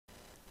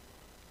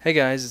Hey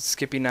guys, it's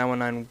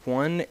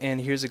Skippy9191,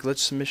 and here's a glitch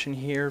submission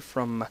here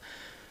from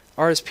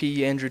RSP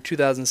Andrew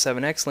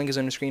 2007X. Link is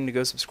on your screen to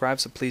go subscribe,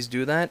 so please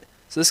do that.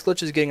 So this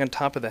glitch is getting on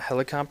top of the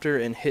helicopter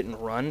and hit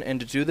and run, and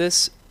to do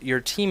this,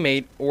 your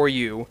teammate or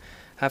you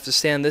have to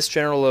stay on this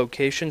general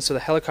location so the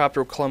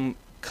helicopter will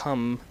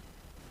come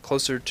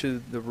closer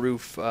to the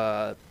roof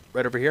right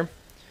over here.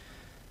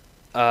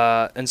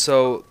 And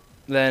so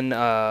then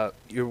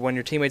when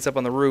your teammate's up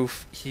on the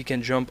roof, he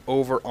can jump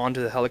over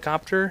onto the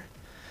helicopter.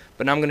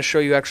 But now I'm going to show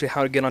you actually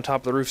how to get on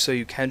top of the roof so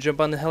you can jump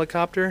on the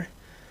helicopter.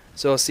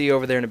 So I'll see you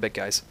over there in a bit,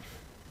 guys.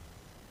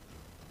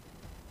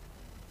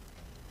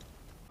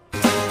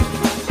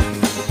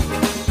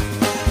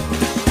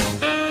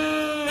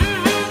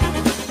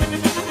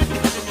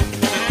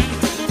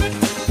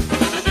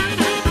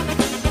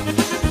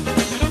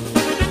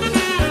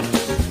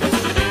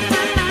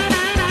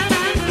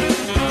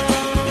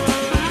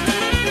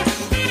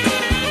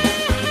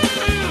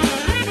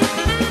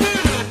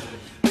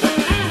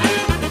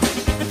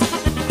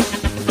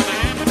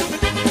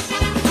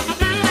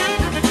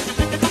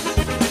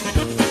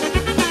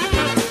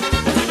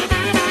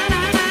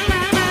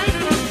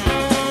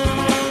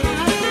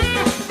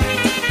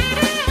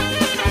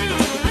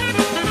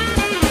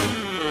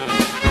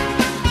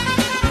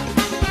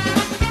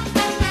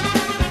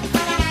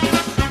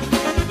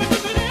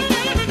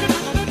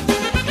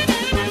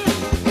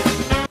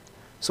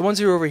 So once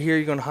you're over here,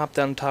 you're going to hop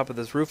down on top of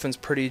this roof, and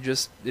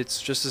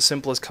it's just as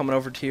simple as coming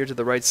over here to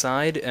the right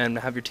side and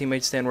have your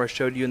teammates stand where I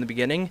showed you in the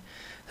beginning.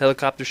 The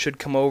helicopter should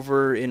come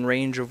over in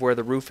range of where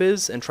the roof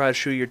is and try to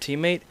shoot your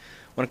teammate.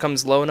 When it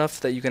comes low enough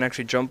that you can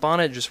actually jump on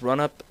it, just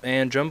run up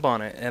and jump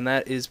on it. And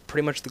that is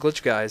pretty much the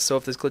glitch, guys. So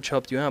if this glitch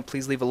helped you out,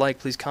 please leave a like,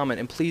 please comment,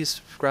 and please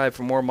subscribe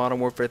for more Modern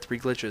Warfare 3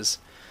 glitches.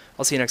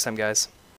 I'll see you next time, guys.